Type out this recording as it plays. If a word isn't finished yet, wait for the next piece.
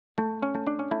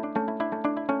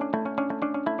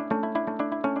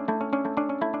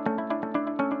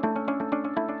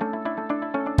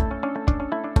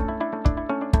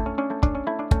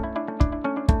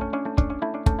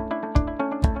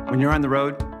When you're on the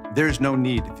road, there's no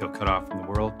need to feel cut off from the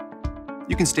world.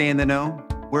 You can stay in the know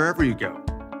wherever you go.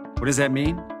 What does that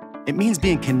mean? It means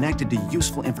being connected to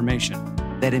useful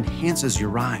information that enhances your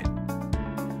ride.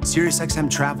 SiriusXM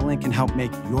Travel Link can help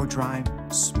make your drive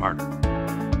smarter.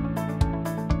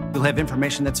 You'll have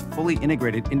information that's fully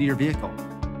integrated into your vehicle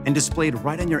and displayed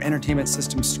right on your entertainment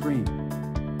system screen.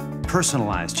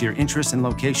 Personalized to your interests and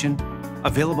location,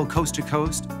 available coast to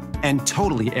coast, and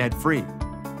totally ad-free.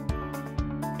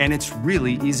 And it's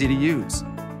really easy to use.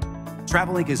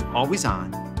 Travel Link is always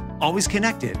on, always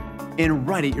connected, and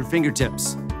right at your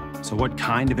fingertips. So what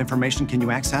kind of information can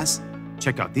you access?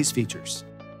 Check out these features.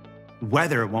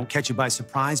 Weather won't catch you by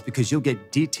surprise because you'll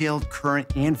get detailed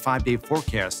current and 5-day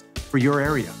forecasts for your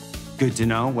area. Good to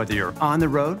know whether you're on the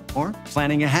road or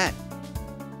planning ahead.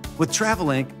 With Travel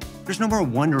Link, there's no more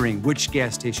wondering which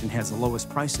gas station has the lowest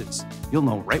prices. You'll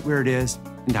know right where it is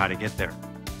and how to get there.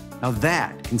 Now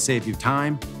that can save you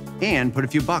time and put a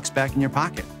few bucks back in your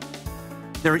pocket.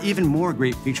 There are even more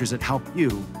great features that help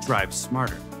you drive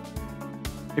smarter.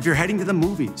 If you're heading to the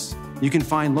movies, you can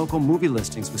find local movie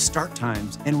listings with start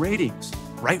times and ratings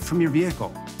right from your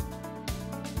vehicle.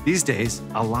 These days,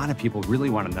 a lot of people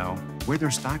really want to know where their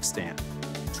stocks stand.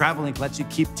 Travel Link lets you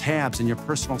keep tabs in your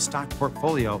personal stock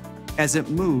portfolio as it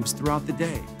moves throughout the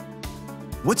day.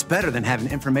 What's better than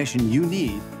having information you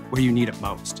need where you need it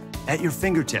most? At your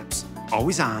fingertips,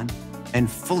 always on, and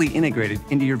fully integrated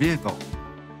into your vehicle.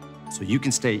 So you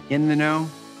can stay in the know,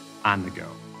 on the go.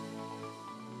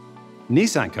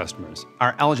 Nissan customers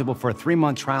are eligible for a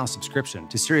 3-month trial subscription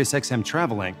to SiriusXM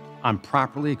Travel Link on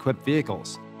properly equipped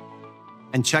vehicles.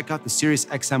 And check out the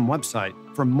SiriusXM website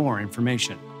for more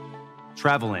information.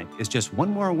 Travel Link is just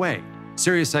one more way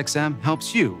SiriusXM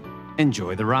helps you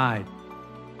enjoy the ride.